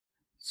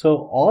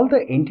So all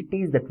the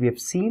entities that we have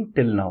seen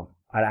till now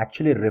are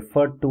actually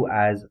referred to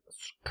as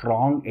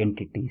strong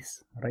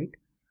entities, right?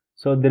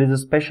 So there is a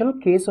special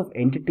case of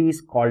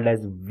entities called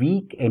as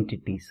weak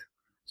entities.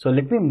 So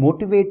let me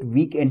motivate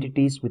weak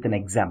entities with an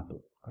example,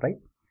 right?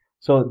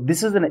 So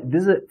this is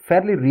a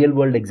fairly real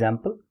world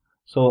example.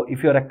 So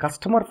if you're a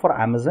customer for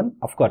Amazon,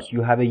 of course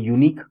you have a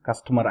unique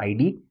customer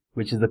ID,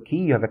 which is the key.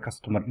 You have a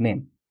customer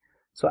name.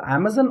 So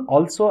Amazon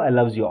also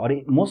allows you, or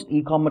most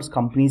e-commerce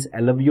companies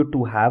allow you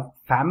to have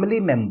family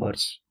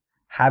members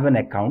have an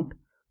account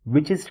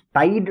which is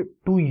tied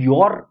to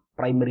your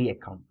primary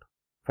account.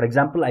 For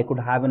example, I could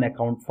have an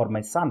account for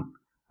my son.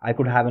 I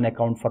could have an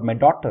account for my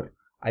daughter.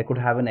 I could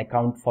have an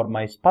account for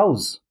my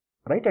spouse,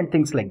 right? And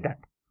things like that.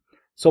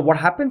 So what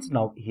happens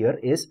now here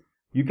is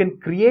you can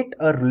create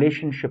a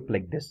relationship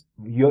like this.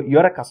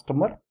 You're a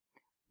customer.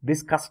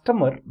 This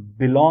customer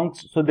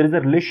belongs, so there is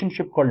a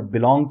relationship called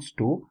belongs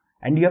to,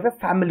 and you have a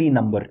family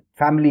member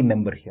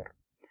here.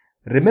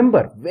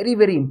 Remember, very,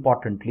 very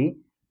importantly,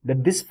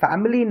 that this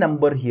family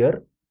number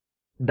here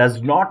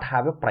does not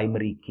have a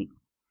primary key.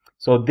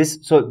 So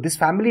this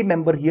family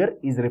member here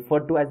is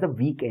referred to as the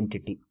weak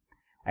entity.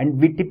 And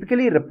we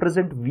typically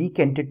represent weak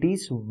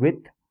entities with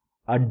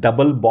a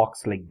double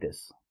box like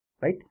this,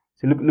 right?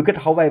 So look at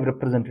how I've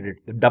represented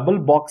it. The double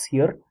box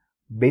here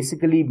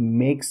basically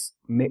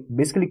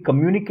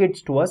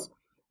communicates to us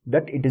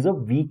that it is a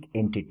weak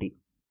entity.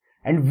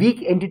 And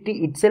weak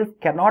entity itself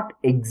cannot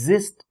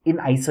exist in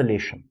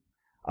isolation.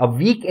 A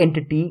weak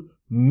entity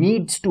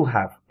needs to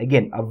have,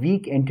 again, a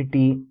weak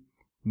entity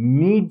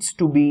needs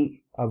to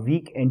be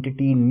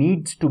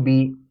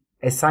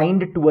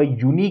assigned to a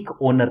unique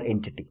owner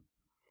entity.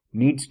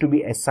 Needs to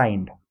be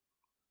assigned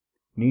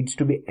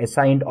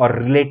or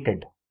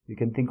related. You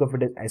can think of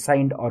it as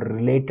assigned or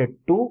related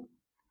to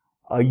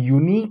a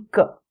unique,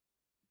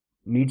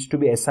 needs to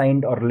be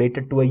assigned or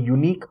related to a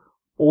unique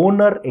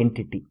owner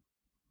entity,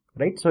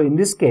 right? So in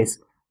this case,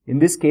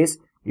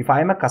 if I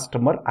am a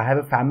customer, I have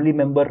a family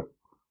member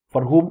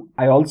for whom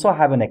I also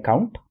have an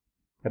account,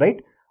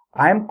 right?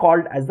 I am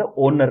called as the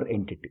owner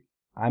entity.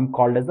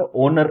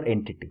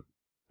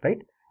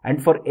 Right?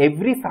 And for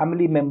every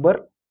family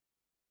member,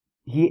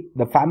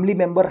 the family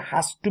member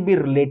has to be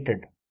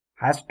related,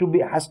 has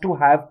to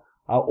have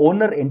a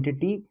owner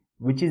entity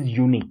which is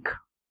unique,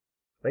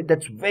 right?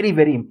 That's very,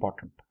 very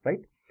important, right?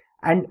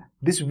 And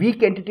this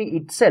weak entity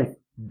itself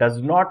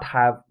does not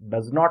have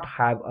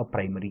a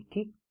primary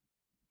key.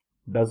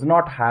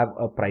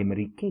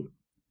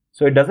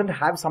 So it doesn't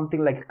have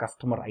something like a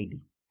customer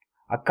ID.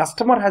 A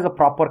customer has a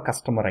proper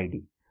customer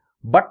ID,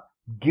 but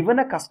given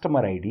a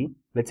customer ID,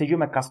 let's say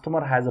my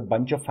customer has a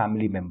bunch of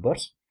family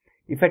members.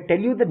 If I tell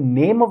you the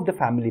name of the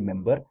family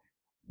member,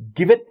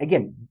 given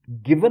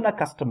a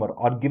customer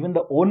or given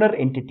the owner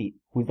entity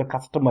who is the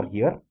customer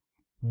here,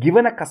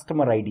 given a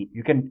customer ID,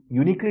 you can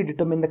uniquely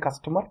determine the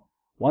customer.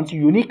 Once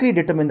you uniquely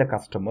determine the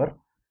customer,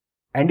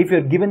 and if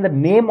you're given the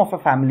name of a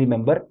family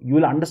member, you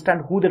will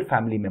understand who that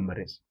family member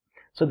is.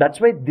 So that's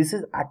why this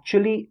is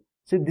actually,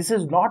 this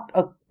is not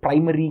a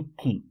primary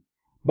key,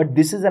 but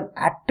this is an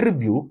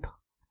attribute.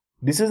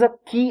 This is a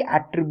key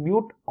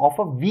attribute of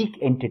a weak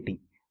entity.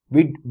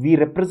 We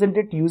represent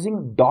it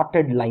using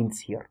dotted lines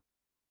here.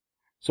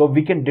 So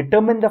we can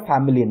determine the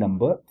family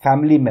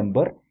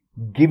member,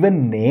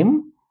 given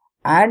name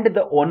and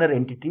the owner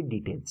entity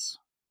details.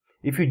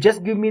 If you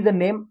just give me the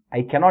name,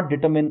 I cannot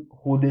determine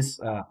who this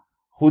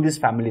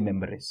family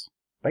member is,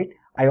 right?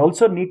 I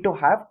also need to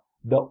have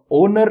the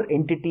owner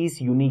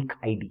entity's unique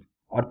ID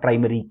or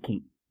primary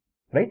key,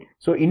 right?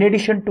 So in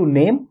addition to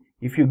name,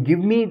 if you give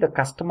me the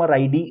customer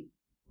ID,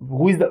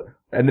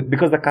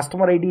 because the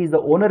customer ID is the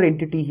owner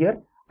entity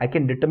here, I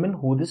can determine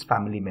who this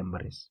family member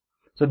is.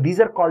 So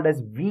these are called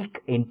as weak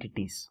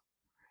entities.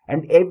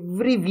 And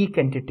every weak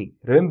entity,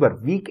 remember,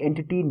 weak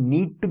entity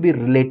need to be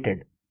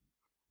related.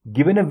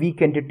 Given a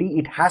weak entity,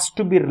 it has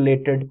to be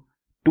related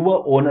to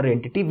a owner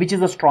entity, which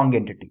is a strong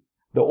entity.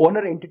 The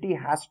owner entity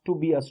has to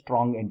be a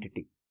strong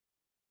entity,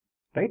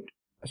 right?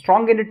 A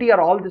strong entity are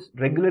all these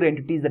regular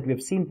entities that we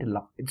have seen till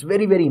now. It's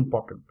very, very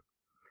important.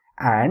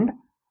 And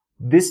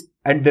the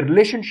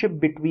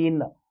relationship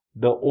between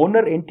the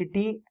owner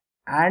entity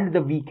and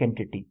the weak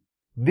entity,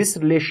 this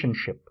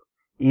relationship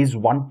is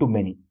one to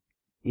many,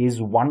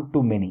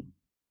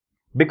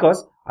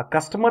 because a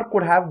customer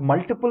could have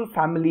multiple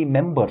family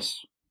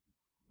members,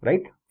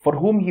 right, for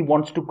whom he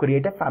wants to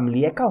create a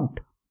family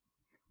account.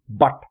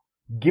 But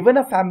given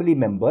any family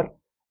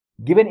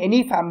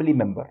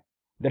member,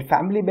 that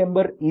family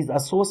member is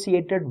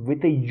associated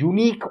with a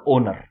unique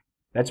owner.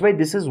 That's why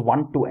this is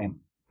 1 to m.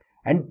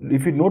 And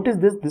if you notice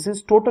this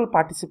is total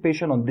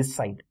participation on this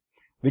side,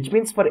 which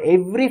means for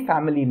every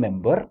family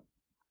member,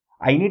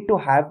 I need to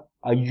have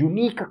a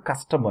unique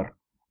customer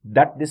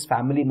that this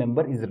family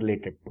member is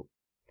related to.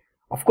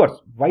 Of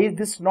course, why is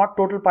this not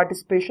total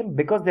participation?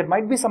 Because there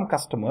might be some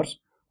customers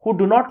who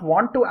do not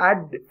want to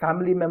add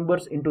family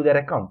members into their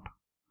account.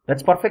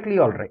 That's perfectly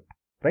alright,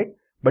 right?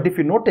 But if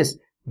you notice,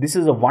 this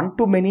is a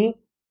one-to-many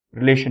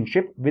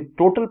relationship with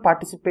total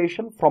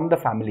participation from the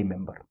family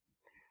member.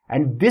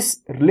 And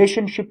this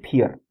relationship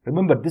here,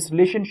 remember, this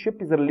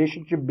relationship is a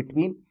relationship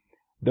between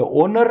the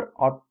owner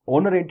or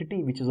owner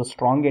entity, which is a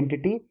strong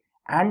entity,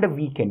 and a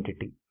weak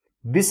entity.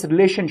 This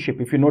relationship,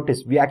 if you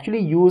notice, we actually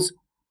use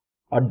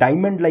a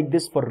diamond like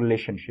this for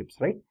relationships,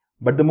 right?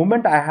 But the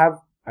moment I have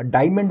a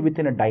diamond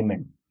within a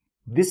diamond,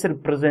 this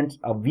represents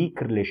a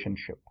weak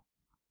relationship.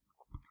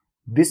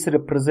 This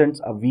represents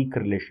a weak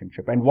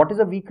relationship. And what is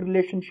a weak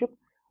relationship?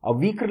 A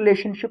weak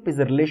relationship is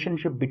a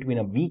relationship between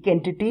a weak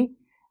entity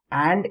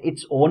and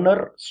its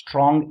owner,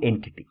 strong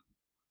entity,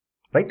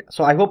 right?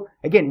 So I hope,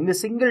 again, in the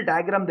single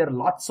diagram, there are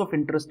lots of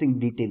interesting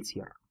details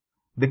here.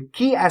 The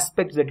key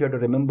aspects that you have to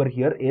remember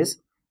here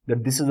is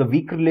that this is a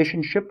weak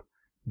relationship.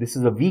 This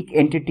is a weak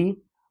entity.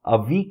 A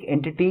weak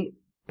entity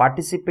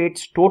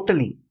participates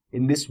totally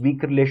in this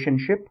weak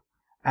relationship,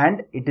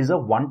 and it is a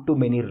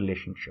one-to-many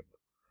relationship.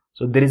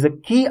 So there is a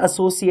key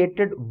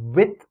associated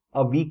with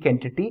a weak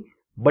entity,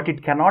 but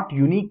it cannot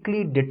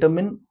uniquely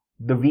determine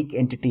the weak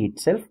entity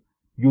itself.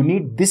 You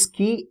need this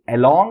key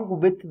along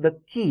with the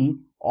key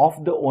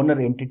of the owner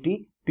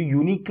entity to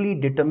uniquely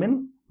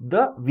determine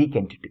the weak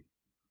entity.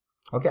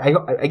 Okay,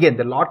 again,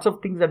 there are lots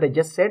of things that I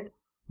just said,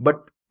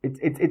 but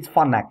it's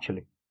fun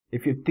actually.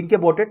 If you think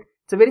about it,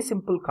 it's a very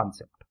simple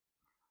concept.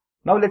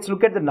 Now let's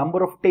look at the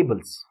number of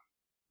tables,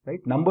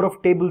 right? Number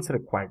of tables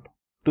required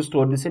to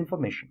store this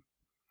information.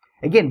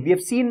 Again, we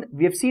have seen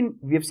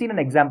an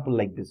example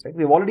like this, right?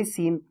 We've already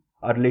seen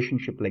a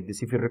relationship like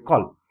this. If you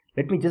recall,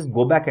 let me just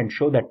go back and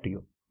show that to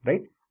you,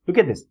 right? Look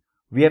at this.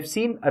 We have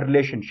seen a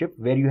relationship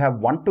where you have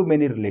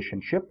one-to-many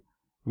relationship,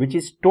 which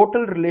is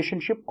total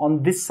relationship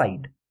on this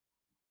side,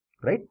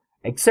 right?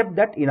 Except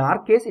that in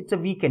our case, it's a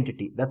weak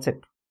entity. That's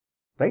it,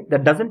 right?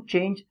 That doesn't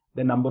change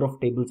the number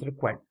of tables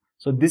required.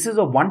 So this is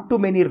a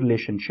one-to-many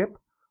relationship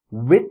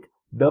with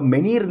the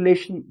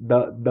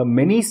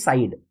many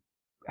side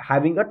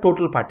having a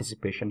total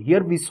participation.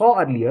 Here we saw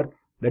earlier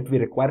that we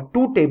require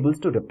two tables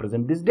to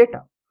represent this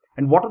data.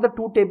 And what are the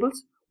two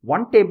tables?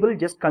 One table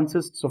just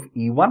consists of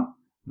E1.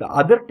 The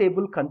other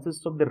table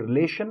consists of the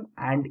relation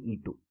and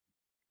E2.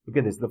 Look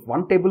at this. The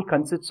one table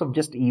consists of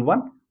just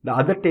E1. The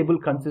other table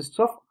consists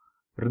of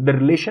the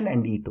relation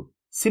and E2.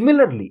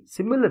 Similarly,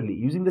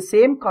 using the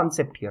same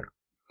concept here,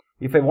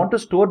 if I want to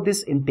store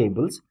this in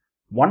tables,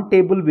 one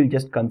table will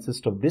just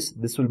consist of this.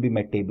 This will be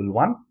my table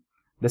 1.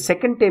 The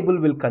second table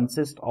will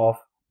consist of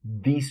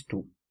these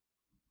two,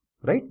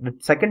 right? The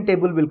second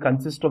table will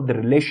consist of the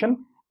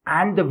relation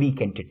and the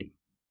weak entity,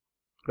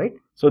 right?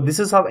 So this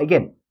is how,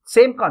 again,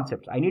 same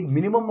concept. I need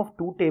minimum of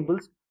two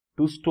tables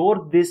to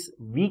store this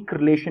weak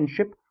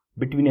relationship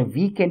between a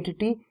weak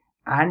entity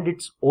and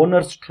its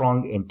owner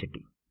strong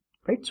entity,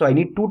 right? So I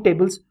need two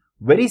tables,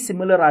 very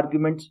similar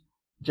arguments,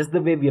 just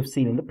the way we have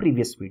seen in the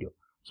previous video.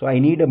 So I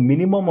need a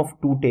minimum of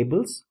two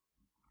tables.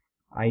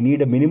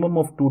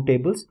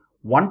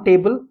 One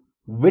table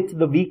with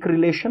the weak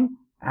relation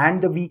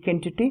and the weak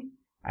entity,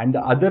 and the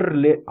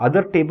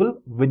other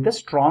table with the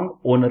strong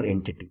owner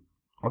entity.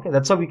 Okay,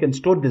 that's how we can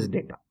store this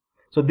data.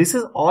 So this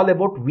is all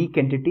about weak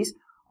entities.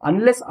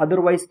 Unless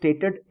otherwise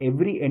stated,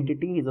 every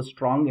entity is a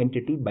strong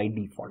entity by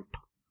default,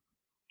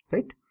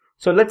 right?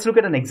 So let's look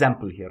at an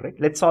example here, right?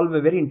 Let's solve a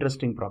very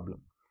interesting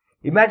problem.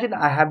 Imagine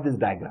I have this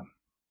diagram.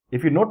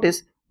 If you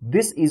notice,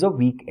 this is a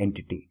weak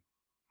entity.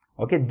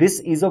 Okay,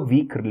 this is a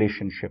weak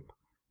relationship.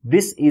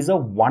 This is a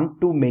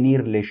one-to-many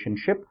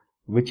relationship,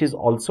 which is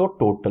also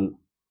total.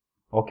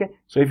 Okay,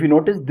 so if you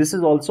notice, this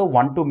is also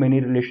one-to-many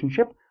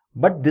relationship,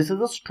 but this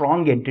is a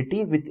strong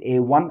entity with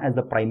A1 as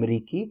the primary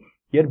key.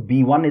 Here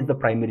B1 is the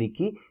primary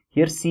key.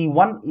 Here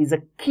C1 is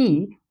a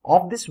key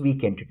of this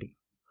weak entity.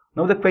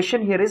 Now the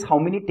question here is, how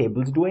many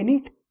tables do I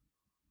need?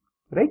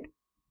 Right?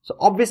 So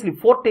obviously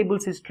 4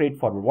 tables is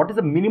straightforward. What is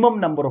the minimum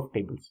number of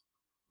tables?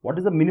 What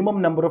is the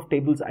minimum number of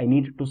tables I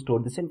need to store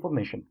this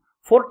information?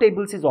 4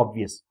 tables is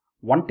obvious.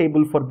 One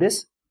table for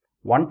this,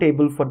 one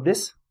table for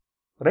this,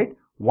 right?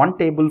 One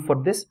table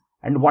for this,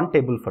 and one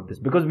table for this.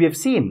 Because we have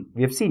seen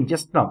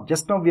just now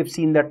we have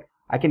seen that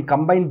I can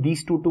combine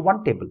these two to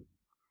one table.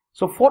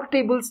 So 4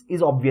 tables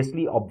is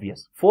obviously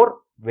obvious. 4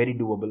 very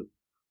doable.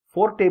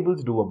 4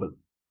 tables doable.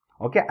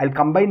 Okay, I'll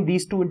combine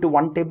these two into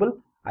one table.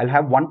 I'll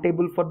have one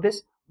table for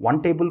this,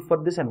 one table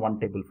for this, and one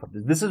table for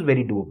this. This is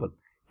very doable.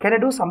 Can I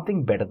do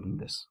something better than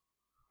this?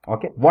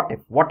 Okay, what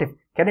if?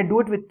 Can I do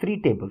it with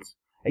 3 tables?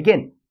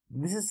 Again,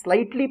 this is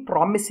slightly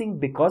promising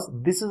because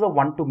this is a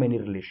one-to-many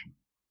relation.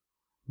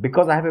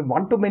 Because I have a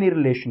one-to-many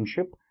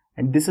relationship,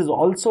 and this is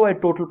also a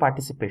total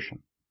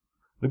participation.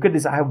 Look at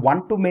this. I have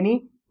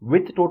one-to-many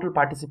with total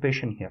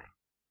participation here.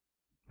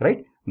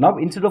 Right? Now,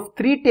 instead of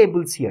 3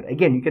 tables here,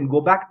 again, you can go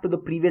back to the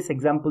previous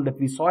example that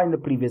we saw in the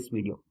previous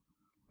video.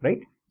 Right?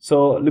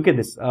 So, look at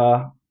this.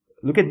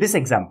 Look at this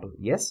example.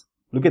 Yes?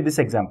 Look at this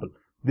example.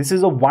 This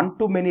is a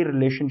one-to-many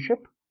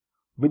relationship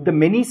with the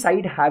many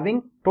side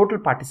having total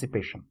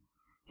participation.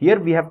 Here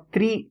we have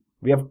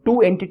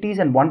 2 entities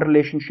and 1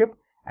 relationship,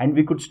 and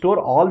we could store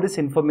all this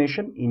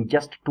information in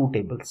just 2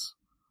 tables.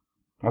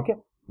 Okay?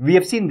 We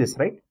have seen this,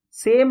 right?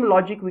 Same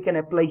logic we can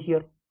apply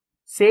here.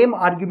 Same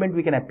argument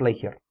we can apply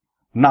here.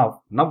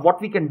 Now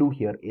what we can do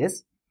here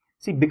is,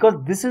 See, because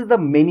this is the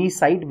many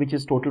side, which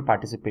is total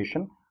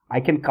participation,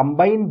 I can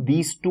combine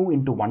these two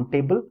into one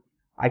table.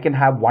 I can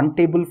have one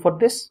table for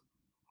this,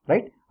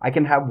 right? I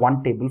can have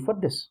one table for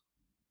this,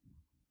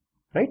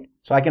 right?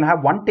 So I can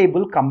have one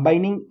table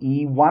combining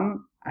E1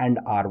 and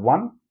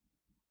R1,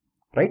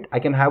 right? I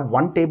can have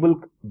one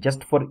table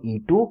just for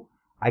E2.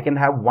 I can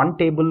have one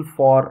table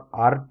for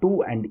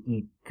R2 and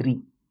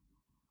E3,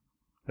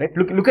 right?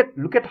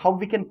 Look at how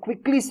we can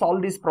quickly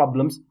solve these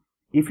problems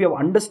if you have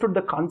understood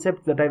the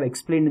concepts that I've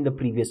explained in the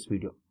previous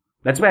video.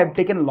 That's why I've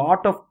taken a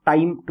lot of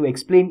time to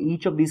explain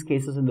each of these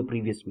cases in the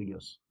previous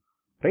videos,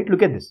 right?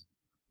 Look at this.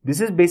 This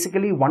is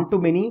basically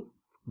one-to-many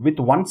with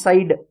one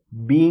side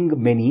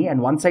being many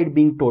and one side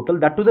being total,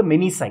 that to the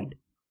many side.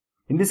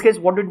 In this case,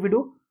 what did we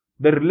do?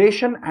 The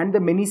relation and the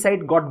many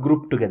side got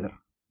grouped together,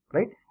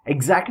 right?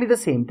 Exactly the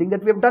same thing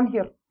that we have done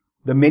here.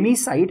 The many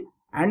side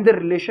and the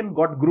relation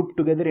got grouped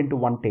together into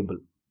one table.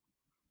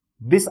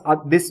 This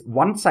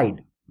one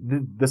side,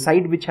 the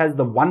side which has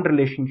the one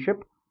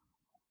relationship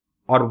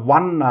or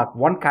one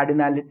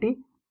cardinality,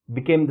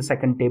 became the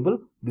second table.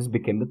 This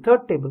became the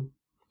third table.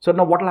 So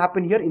now what will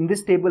happen here? In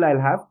this table, I'll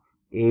have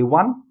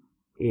A1,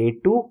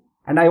 A2,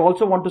 and I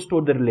also want to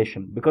store the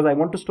relation. Because I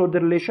want to store the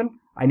relation,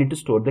 I need to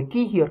store the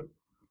key here.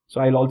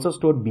 So I'll also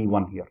store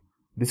B1 here.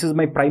 This is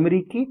my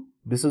primary key.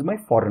 This is my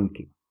foreign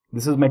key.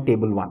 This is my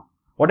table 1.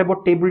 What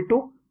about table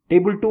 2?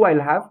 Table 2,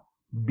 I'll have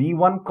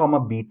B1,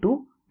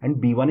 B2, and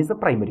B1 is the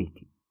primary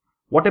key.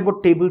 What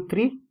about table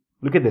 3?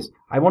 Look at this.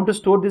 I want to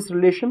store this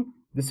relation.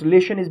 This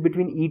relation is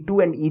between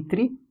E2 and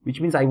E3,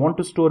 which means I want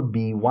to store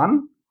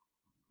B1,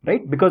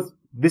 right? Because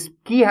this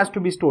key has to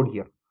be stored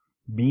here.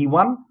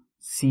 B1,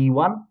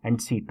 C1, and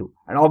C2.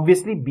 And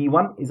obviously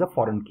B1 is a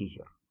foreign key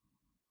here.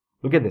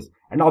 Look at this.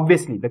 And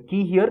obviously the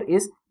key here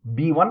is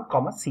B1,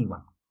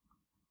 C1,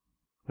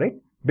 right?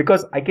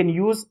 Because I can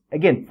use,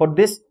 again, for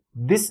this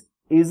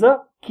is a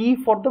key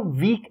for the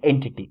weak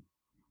entity.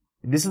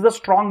 This is the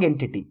strong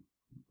entity,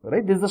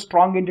 right? This is the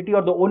strong entity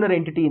or the owner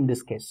entity in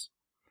this case.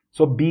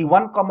 So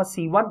B1,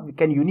 C1, we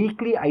can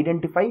uniquely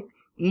identify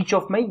each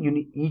of my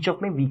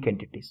weak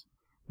entities.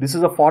 This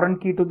is a foreign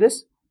key to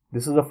this.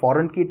 This is a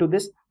foreign key to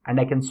this, and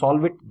I can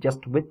solve it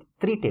just with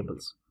 3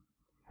 tables.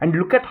 And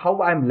look at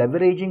how I am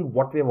leveraging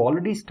what we have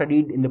already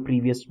studied in the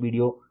previous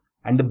video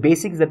and the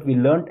basics that we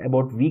learned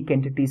about weak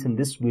entities in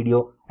this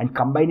video and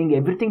combining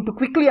everything to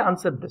quickly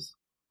answer this.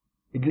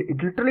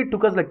 It literally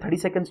took us like 30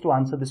 seconds to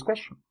answer this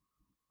question,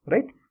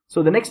 right?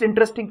 So the next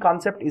interesting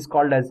concept is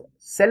called as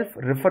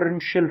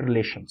self-referential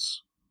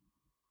relations.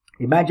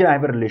 Imagine I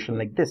have a relation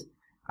like this.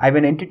 I have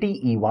an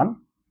entity E1,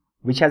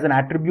 which has an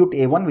attribute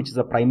A1, which is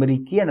a primary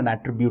key, and an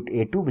attribute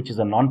A2, which is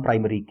a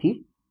non-primary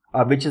key,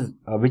 which is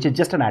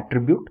just an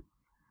attribute.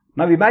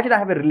 Now imagine I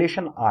have a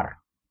relation R.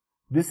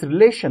 This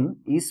relation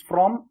is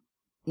from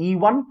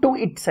E1 to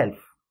itself.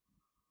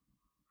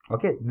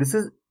 Okay, this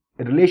is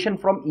a relation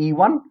from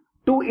E1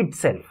 to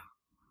itself.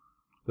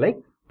 Like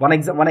one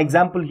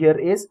example here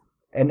is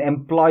an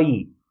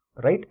employee,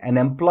 right? An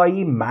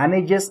employee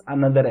manages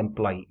another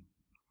employee.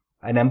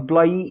 An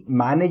employee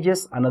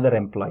manages another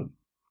employee,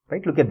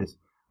 right? Look at this.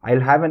 I'll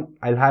have an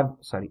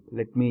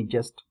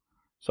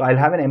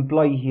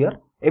employee here.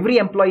 Every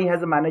employee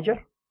has a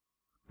manager,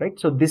 right?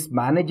 So this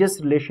manager's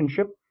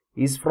relationship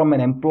is from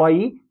an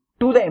employee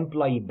to the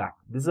employee back.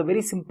 This is a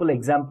very simple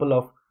example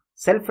of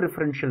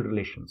self-referential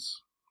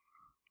relations,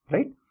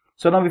 right?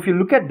 So now if you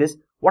look at this,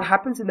 what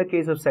happens in the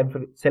case of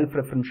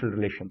self-referential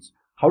relations?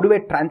 How do I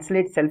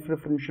translate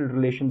self-referential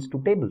relations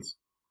to tables?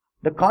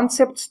 The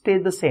concepts stay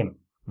the same.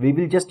 We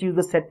will just use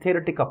the set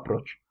theoretic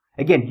approach.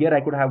 Again, here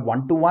I could have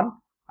one-to-one,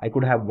 I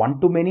could have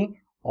one-to-many,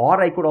 or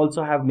I could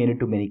also have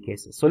many-to-many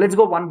cases. So let's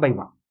go one by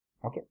one.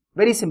 Okay,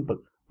 very simple.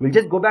 We'll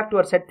just go back to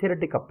our set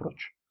theoretic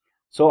approach.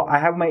 So I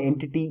have my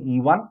entity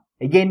E1,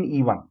 again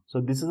E1.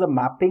 So this is a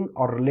mapping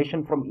or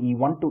relation from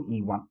E1 to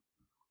E1,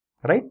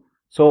 right?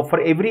 So for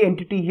every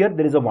entity here,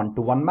 there is a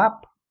one-to-one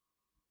map,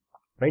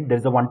 right? There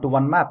is a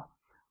one-to-one map,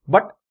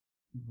 but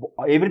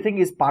everything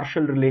is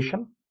partial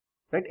relation,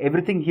 right?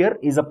 Everything here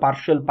is a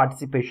partial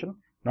participation,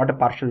 not a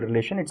partial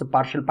relation. It's a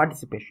partial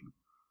participation,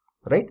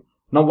 right?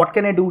 Now what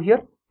can I do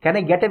here? Can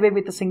I get away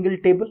with a single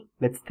table?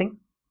 Let's think.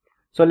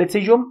 So let's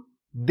assume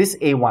this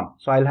A1.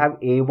 So I'll have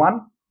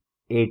A1,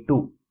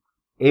 A2.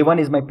 A1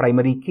 is my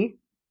primary key,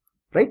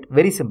 right?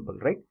 Very simple,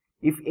 right?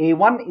 If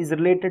A1 is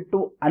related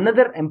to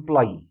another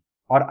employee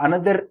or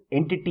another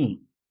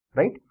entity,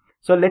 right?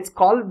 So let's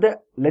call the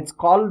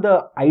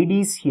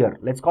IDs here.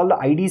 Let's call the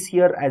IDs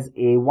here as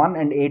A1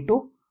 and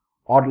A2,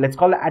 or let's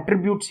call the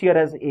attributes here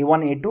as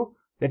A1, A2.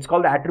 Let's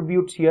call the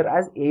attributes here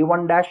as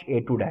A1 dash,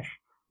 A2 dash,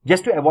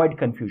 just to avoid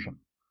confusion.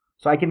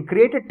 So I can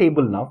create a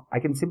table now. I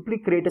can simply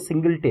create a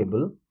single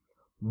table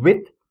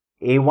with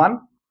A1,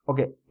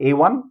 okay,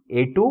 A1,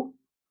 A2,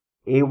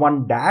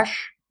 A1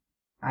 dash,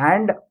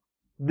 and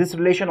this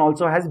relation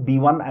also has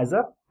B1 as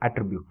a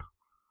attribute,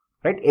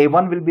 right?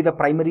 A1 will be the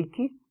primary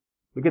key.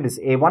 Look at this.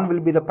 A1 will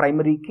be the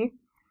primary key.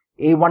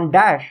 A1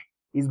 dash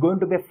is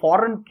going to be a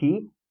foreign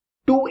key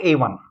to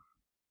A1,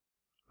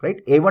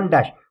 right? A1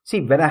 dash.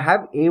 See, when I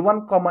have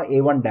A1 comma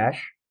A1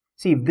 dash,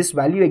 See, if this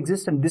value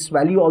exists and this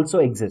value also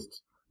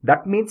exists,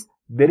 that means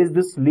there is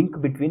this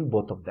link between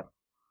both of them.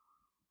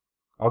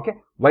 Okay.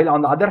 While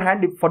on the other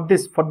hand, if for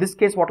this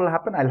case, what will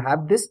happen? I'll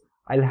have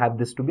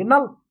this to be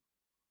null.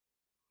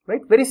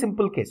 Right? Very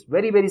simple case.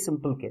 Very, very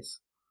simple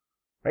case.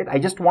 Right? I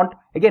just want,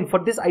 again, for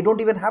this, I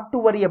don't even have to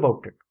worry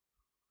about it.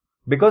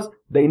 Because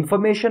the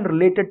information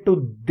related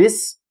to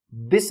this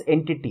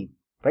entity,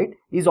 right,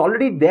 is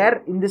already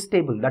there in this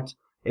table. That's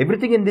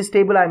everything in this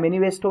table I'm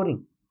anyway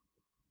storing.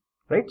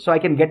 Right? So I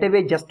can get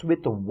away just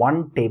with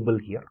one table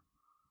here.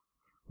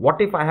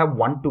 What if I have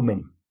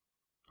one-to-many?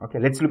 Okay,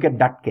 let's look at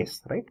that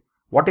case, right?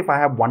 What if I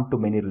have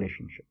one-to-many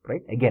relationship,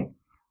 right? Again,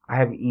 I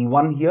have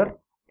E1 here.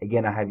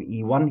 Again, I have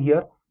E1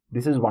 here.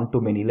 This is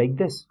one-to-many like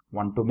this.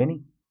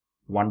 One-to-many.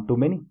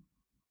 One-to-many.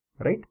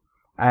 Right?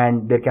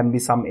 And there can be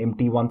some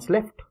empty ones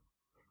left.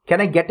 Can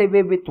I get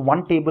away with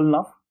one table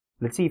now?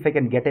 Let's see if I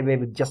can get away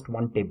with just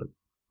one table.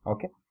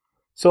 Okay.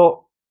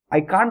 So I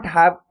can't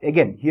have,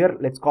 again, here,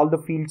 let's call the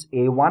fields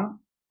A1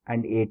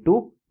 and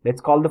A2.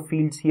 Let's call the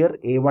fields here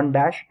A1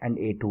 dash and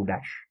A2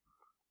 dash.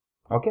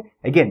 Okay.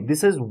 Again,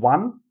 this is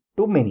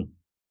one-to-many.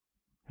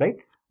 Right?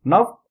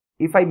 Now,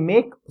 if I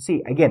make,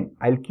 see, again,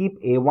 I'll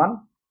keep A1,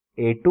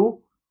 A2,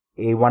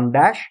 A1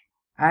 dash,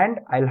 and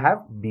I'll have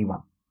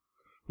B1.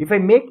 If I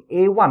make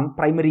A1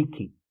 primary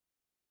key,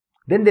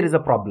 then there is a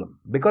problem.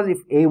 Because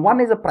if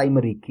A1 is a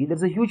primary key,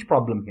 there's a huge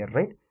problem here,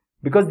 right?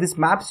 Because this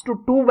maps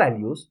to two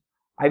values,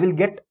 I will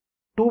get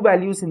two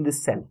values in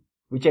this cell,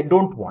 which I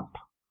don't want,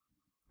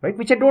 right?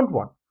 Which I don't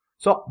want.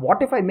 So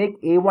what if I make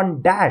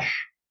A1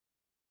 dash?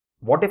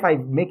 What if I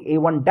make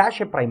A1 dash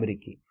a primary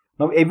key?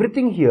 Now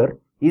everything here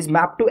is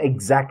mapped to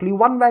exactly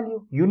one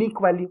value, unique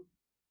value,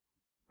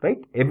 right?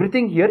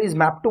 Everything here is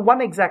mapped to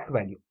one exact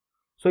value.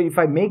 So if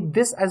I make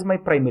this as my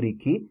primary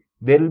key,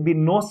 there will be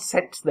no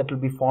sets that will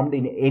be formed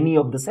in any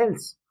of the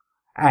cells.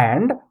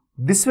 And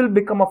this will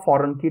become a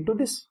foreign key to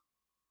this.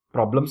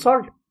 Problem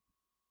solved.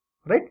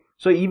 Right?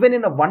 So even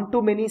in a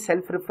one-to-many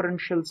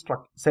self-referential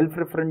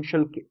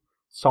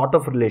sort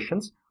of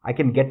relations, I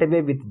can get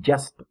away with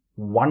just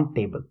one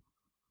table.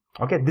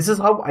 Okay, this is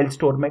how I'll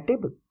store my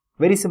table.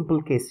 Very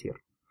simple case here.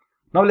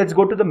 Now let's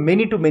go to the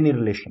many-to-many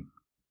relation.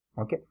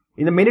 Okay,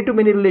 in the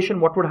many-to-many relation,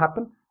 what would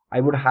happen? I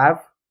would have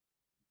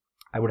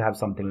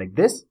something like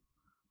this,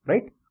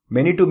 right?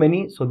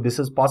 Many-to-many, so this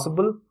is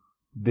possible.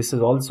 This is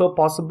also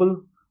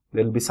possible.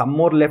 There will be some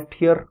more left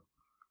here.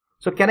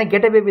 So can I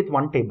get away with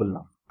one table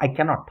now? I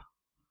cannot.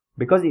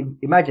 Because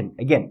imagine,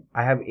 again,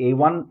 I have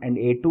A1 and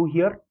A2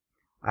 here.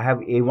 I have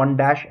A1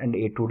 dash and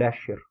A2 dash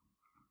here.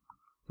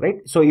 Right?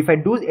 So if I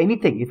do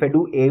anything, if I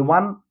do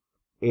A1,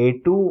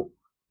 A2,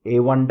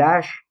 A1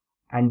 dash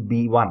and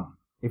B1.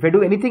 If I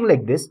do anything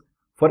like this,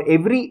 for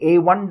every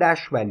A1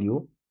 dash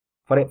value,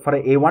 for a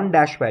A1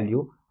 dash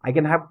value, I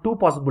can have two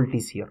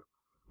possibilities here.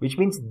 Which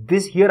means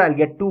this here I'll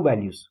get two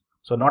values.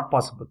 So not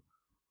possible.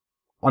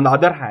 On the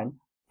other hand,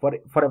 for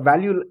a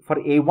value for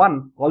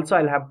A1 also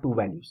I'll have two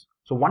values.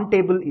 So one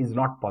table is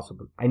not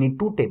possible. I need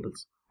two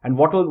tables. And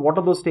what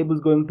are those tables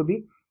going to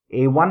be?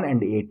 A1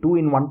 and A2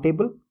 in one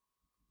table.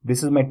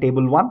 This is my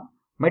table 1.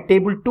 My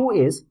table 2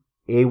 is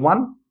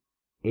A1,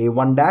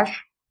 A1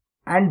 dash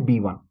and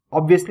B1.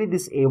 Obviously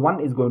this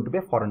A1 is going to be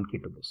a foreign key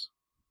to this.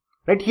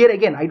 Right here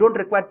again, I don't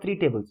require three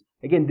tables.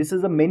 Again, this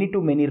is a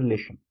many-to-many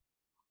relation.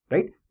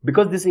 Right?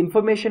 Because this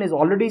information is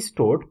already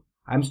stored.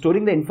 I'm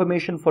storing the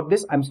information for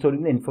this. I'm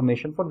storing the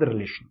information for the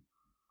relation.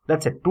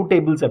 That's it. Two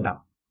tables are done.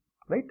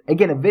 Right?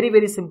 Again, a very,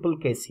 very simple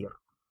case here.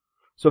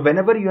 So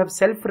whenever you have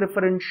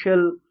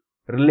self-referential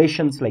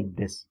relations like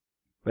this,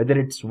 whether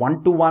it's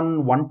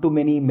one-to-one,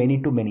 one-to-many,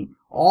 many-to-many,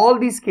 all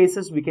these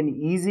cases we can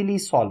easily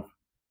solve.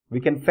 We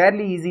can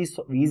fairly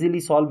easily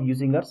solve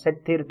using our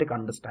set theoretic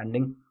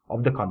understanding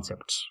of the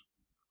concepts.